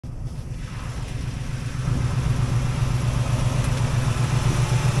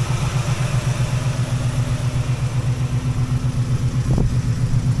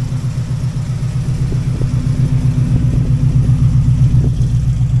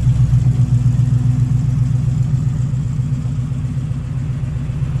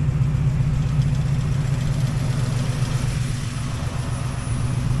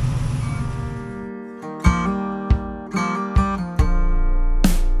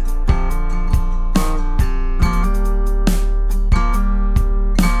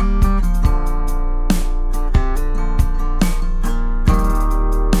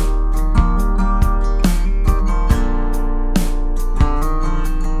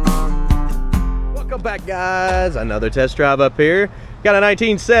Welcome back, guys. Another test drive up here. Got a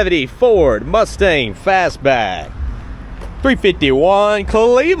 1970 Ford Mustang Fastback 351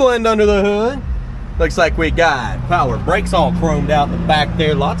 Cleveland under the hood. Looks like we got power brakes all chromed out in the back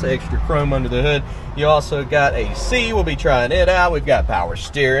there. Lots of extra chrome under the hood. You also got AC. We'll be trying it out. We've got power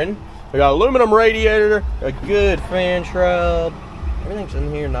steering. We got aluminum radiator, a good fan shroud. Everything's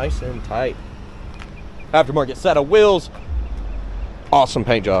in here nice and tight. Aftermarket set of wheels. Awesome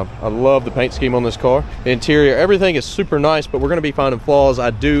paint job. I love the paint scheme on this car. Interior, everything is super nice, but we're going to be finding flaws.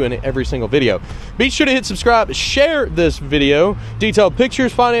 I do in every single video. Be sure to hit subscribe, share this video. Detailed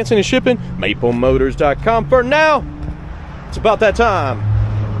pictures, financing, and shipping, maplemotors.com. For now, it's about that time.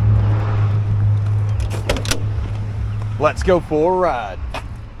 Let's go for a ride.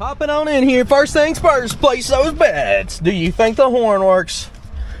 Hopping on in here. First things first, place those bets. Do you think the horn works?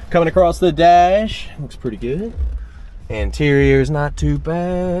 Coming across the dash, looks pretty good. Interior's not too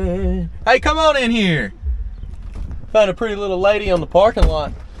bad. Hey, come on in here. Found a pretty little lady on the parking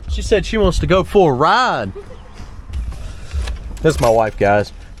lot. She said she wants to go for a ride. That's my wife,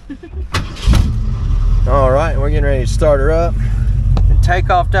 guys. All right, we're getting ready to start her up and take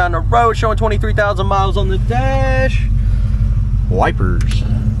off down the road, showing 23,000 miles on the dash. Wipers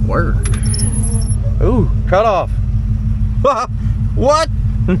work. Ooh, cut off. What?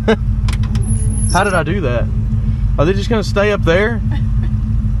 How did I do that? Are they just gonna stay up there?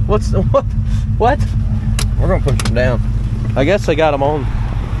 What? We're gonna push them down. I guess they got them on.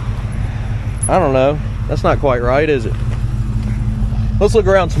 I don't know. That's not quite right, is it? Let's look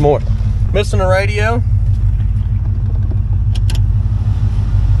around some more. Missing a radio.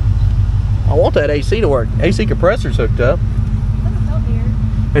 I want that AC to work. AC compressor's hooked up.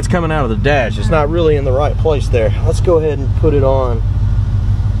 It's coming out of the dash. It's not really in the right place there. Let's go ahead and put it on.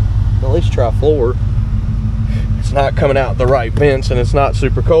 At least try floor. It's not coming out the right vents, and it's not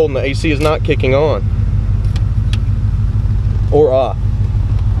super cold, and the AC is not kicking on or off.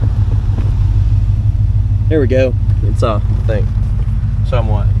 There we go. It's off, I think,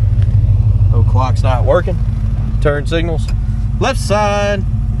 somewhat. Oh, clock's not working. Turn signals. Left side.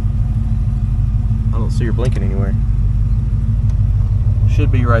 I don't see her blinking anywhere.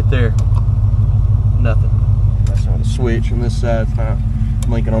 Should be right there. Nothing. That's not a switch on this side. It's not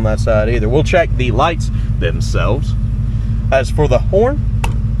blinking on that side either. We'll check the lights themselves. As for the horn,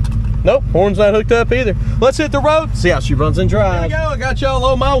 nope, horn's not hooked up either. Let's hit the road, see how she runs and drives. Here we go. I got y'all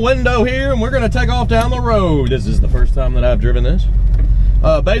on my window here, and we're gonna take off down the road. This is the first time that I've driven this.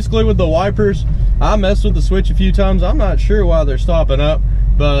 Basically with the wipers, I messed with the switch a few times. I'm not sure why they're stopping up,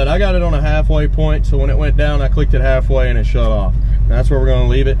 but I got it on a halfway point, so when it went down, I clicked it halfway and it shut off. That's where we're gonna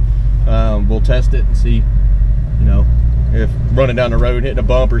leave it. We'll test it and see, you know, if running down the road, hitting a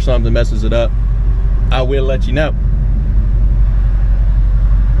bump or something messes it up. I will let you know.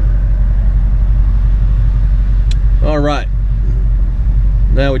 All right,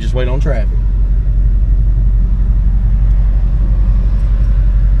 now we just wait on traffic.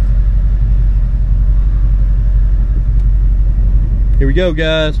 Here we go,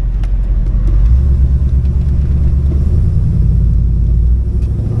 guys.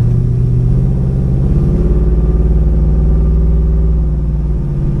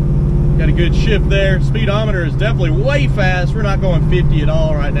 Got a good shift there. Speedometer is definitely way fast. We're not going 50 at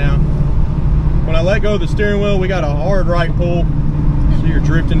all right now. When I let go of the steering wheel, we got a hard right pull. So you're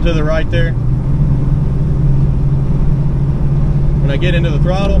drifting to the right there. When I get into the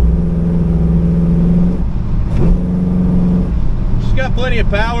throttle, she's got plenty of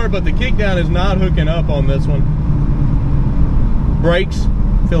power, but the kickdown is not hooking up on this one. Brakes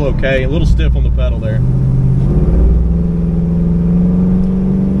feel okay. A little stiff on the pedal there.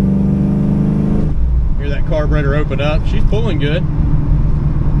 Carburetor open up. She's pulling good.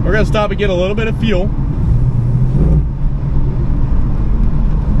 We're gonna stop and get a little bit of fuel.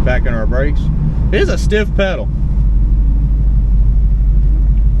 Back in our brakes. It is a stiff pedal.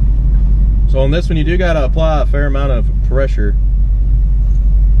 So on this one, you do gotta apply a fair amount of pressure.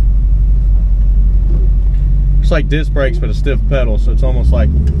 It's like disc brakes, but a stiff pedal, so it's almost like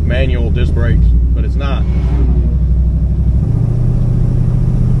manual disc brakes, but it's not.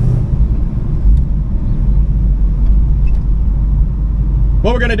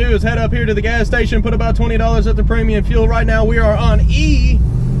 What we're gonna do is head up here to the gas station, put about $20 at the premium fuel. Right now we are on E,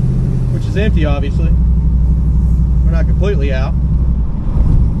 which is empty, obviously. We're not completely out.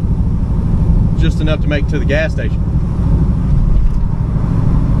 Just enough to make it to the gas station.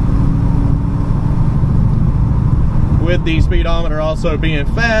 With the speedometer also being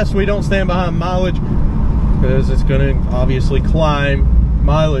fast, we don't stand behind mileage because it's gonna obviously climb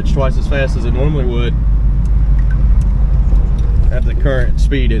mileage twice as fast as it normally would at the current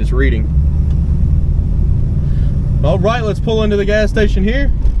speed it is reading. All right, let's pull into the gas station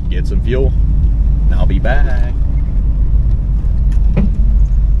here, get some fuel, and I'll be back.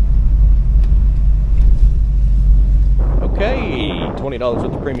 Okay, $20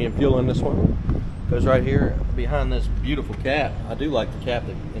 with the premium fuel in this one. Goes right here behind this beautiful cap. I do like the cap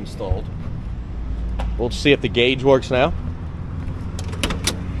they installed. We'll see if the gauge works now.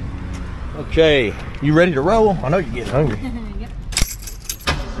 Okay, you ready to roll? I know you're getting hungry. Yep.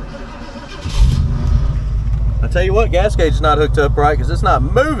 I tell you what, gas gauge is not hooked up right because it's not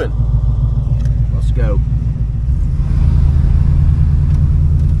moving. Let's go.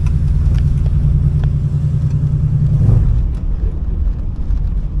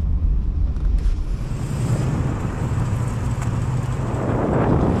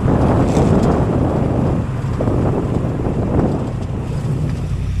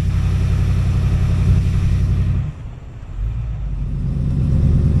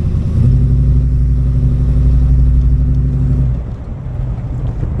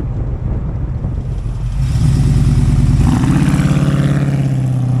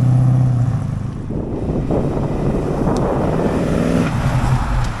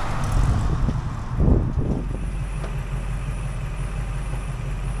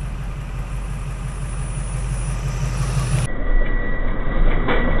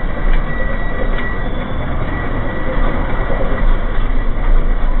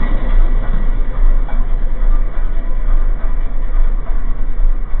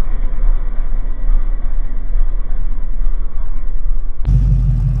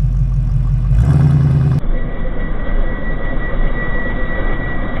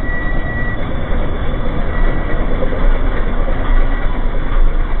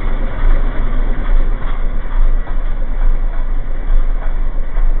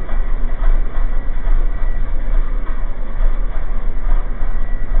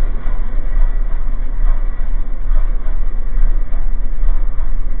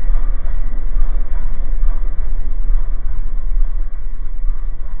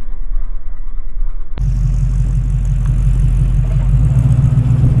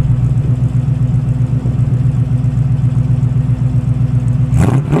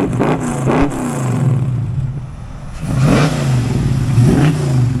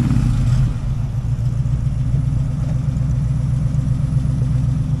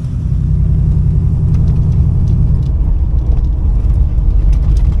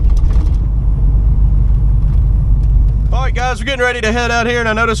 Guys, we're getting ready to head out here, and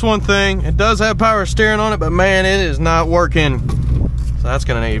I noticed one thing. It does have power steering on it, but man, it is not working. So that's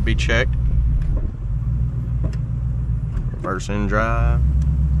gonna need to be checked. Reverse in drive.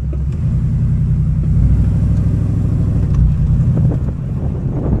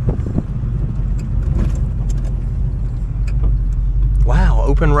 Wow,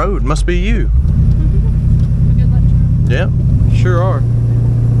 open road, must be you. Yeah, sure are.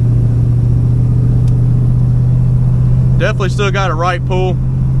 Definitely still got a right pull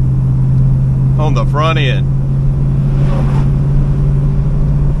on the front end.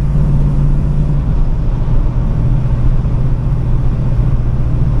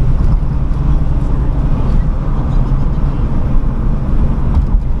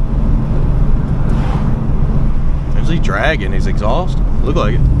 Is he dragging his exhaust? Look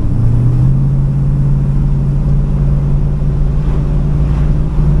like it.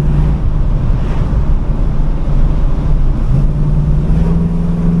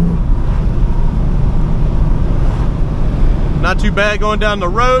 Not too bad going down the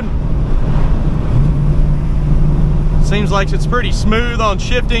road. Seems like it's pretty smooth on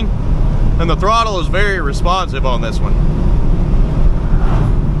shifting, and the throttle is very responsive on this one.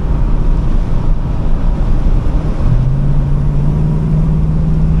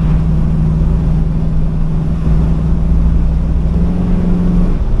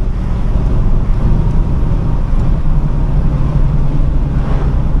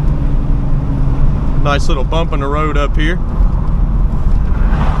 Nice little bump in the road up here.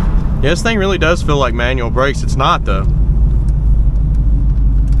 Yeah, this thing really does feel like manual brakes. It's not though.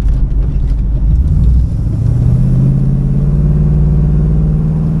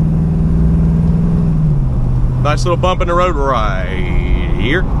 Nice little bump in the road right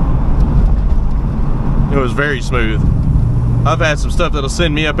here. It was very smooth. I've had some stuff that'll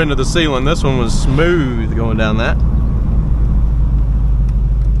send me up into the ceiling. This one was smooth going down that.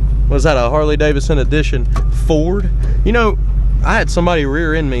 Was that a Harley Davidson edition Ford? You know, I had somebody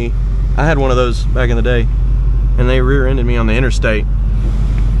rear end me. I had one of those back in the day, and they rear-ended me on the interstate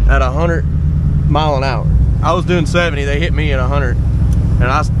at 100 miles an hour. I was doing 70, they hit me at 100,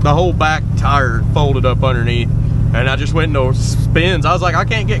 and the whole back tire folded up underneath, and I just went into spins. I was like, I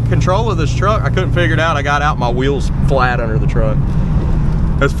can't get control of this truck. I couldn't figure it out. I got out, my wheels flat under the truck.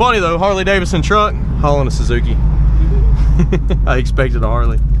 It's funny though, Harley Davidson truck hauling a Suzuki. I expected a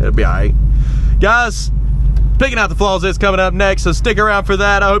Harley. It'll be all right. Guys, picking out the flaws is coming up next, so stick around for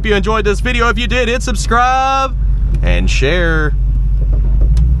that. I hope you enjoyed this video. If you did, hit subscribe and share.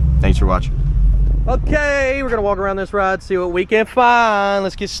 Thanks for watching. Okay, we're gonna walk around this ride, see what we can find.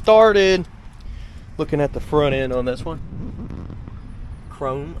 Let's get started. Looking at the front end on this one.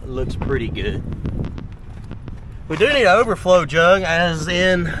 Chrome looks pretty good. We do need an overflow jug, as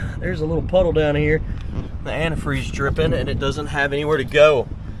in there's a little puddle down here. The antifreeze dripping and it doesn't have anywhere to go.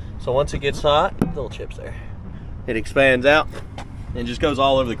 So once it gets hot, little chips there, it expands out and just goes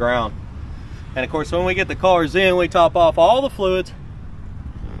all over the ground. And of course, when we get the cars in, we top off all the fluids.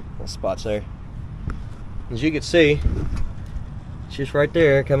 The spots there. As you can see, it's just right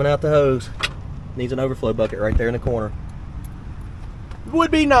there coming out the hose. Needs an overflow bucket right there in the corner.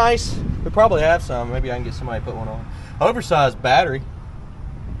 Would be nice. We probably have some. Maybe I can get somebody to put one on. Oversized battery.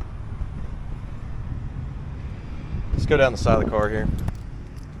 Let's go down the side of the car here.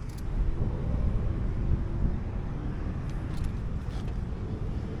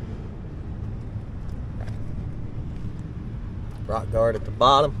 Rock guard at the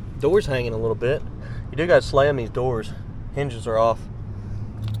bottom. Doors hanging a little bit. You do got to slam these doors. Hinges are off.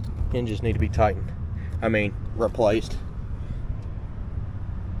 Hinges need to be tightened. I mean, replaced.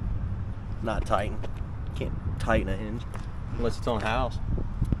 Not tightened. Can't tighten a hinge unless it's on a house.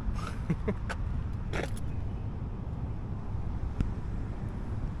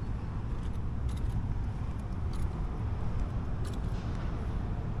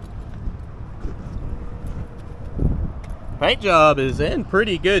 Paint job is in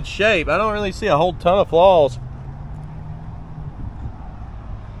pretty good shape. I don't really see a whole ton of flaws.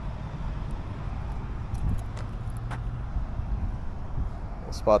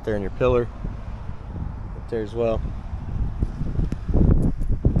 A spot there in your pillar. Right there as well.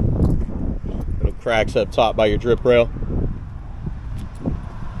 Little cracks up top by your drip rail.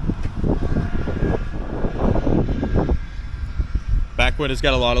 Back window's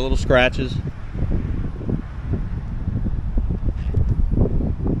got a lot of little scratches.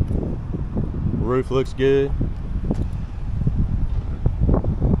 Roof looks good.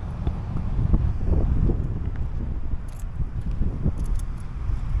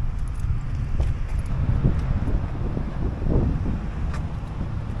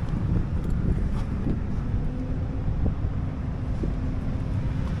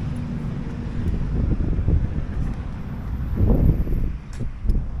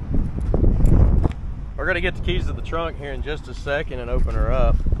 We're going to get the keys to the trunk here in just a second and open her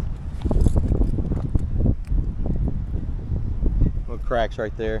up. Little cracks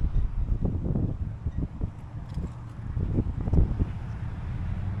right there.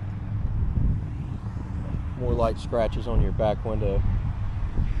 More light scratches on your back window.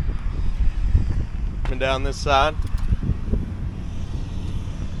 Coming down this side.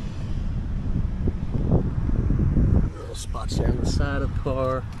 Little spots there on the side of the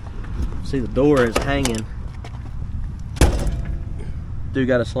car. See, the door is hanging. Do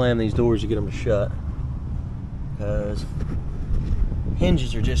got to slam these doors to get them to shut, because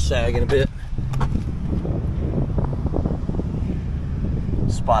hinges are just sagging a bit.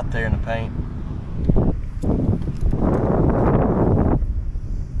 Spot there in the paint.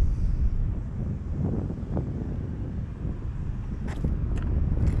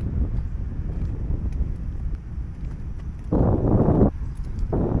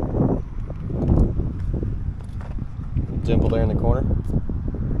 Dimple there in the corner.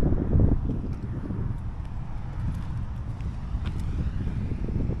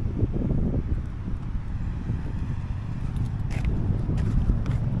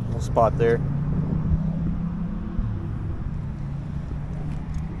 Little spot there.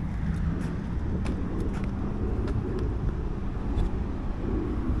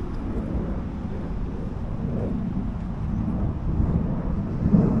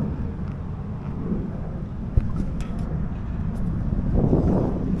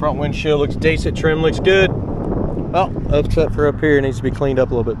 Front windshield looks decent, trim looks good. Oh, except for up here, it needs to be cleaned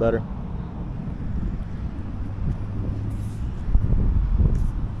up a little bit better.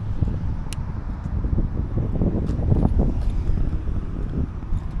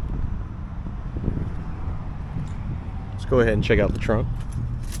 Let's go ahead and check out the trunk.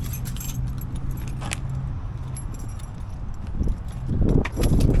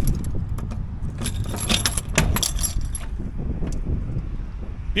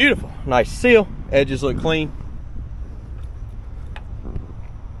 Beautiful, nice seal, edges look clean.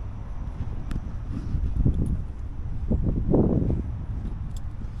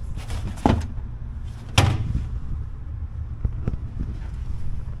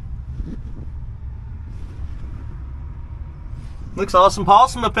 Looks awesome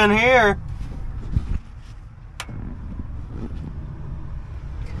possum up in here.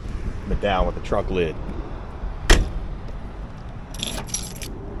 But down with the trunk lid.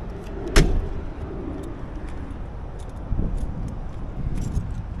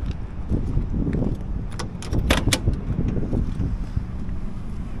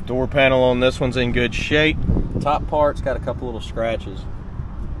 Door panel on this one's in good shape. Top part's got a couple little scratches.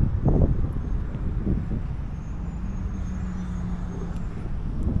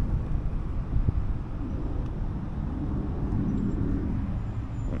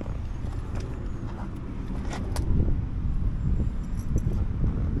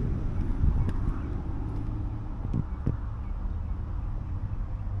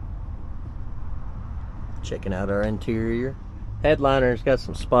 Checking out our interior. Headliner's got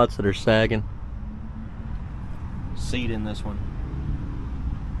some spots that are sagging. Seat in this one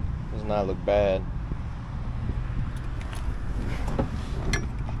does not look bad.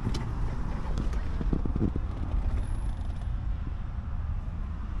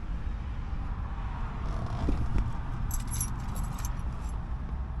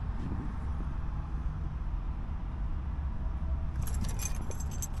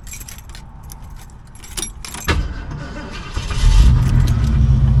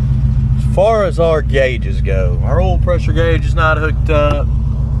 As far as our gauges go, our oil pressure gauge is not hooked up,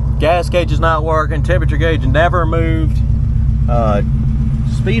 gas gauge is not working, temperature gauge never moved.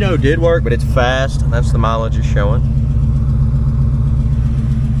 Speedo did work, but it's fast, and that's the mileage it's showing.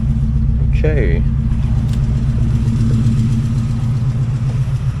 Okay.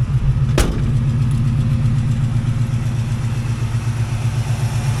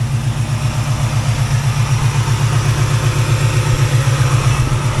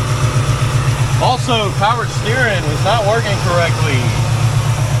 Also, power steering was not working correctly.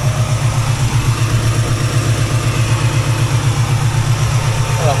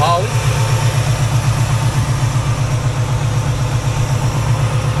 The Holly.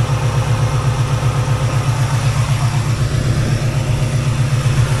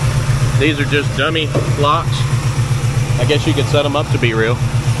 These are just dummy locks. I guess you could set them up to be real.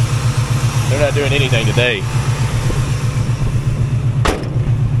 They're not doing anything today.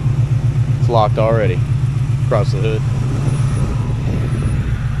 Locked already across the hood.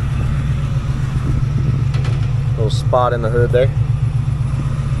 Little spot in the hood there.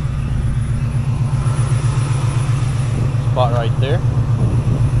 Spot right there.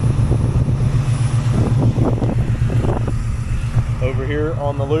 Over here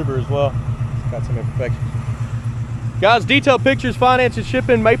on the louver as well. It's got some imperfections. Guys, detailed pictures, finance and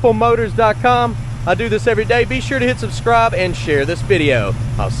shipping, maplemotors.com. I do this every day. Be sure to hit subscribe and share this video.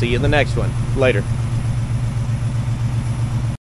 I'll see you in the next one. Later.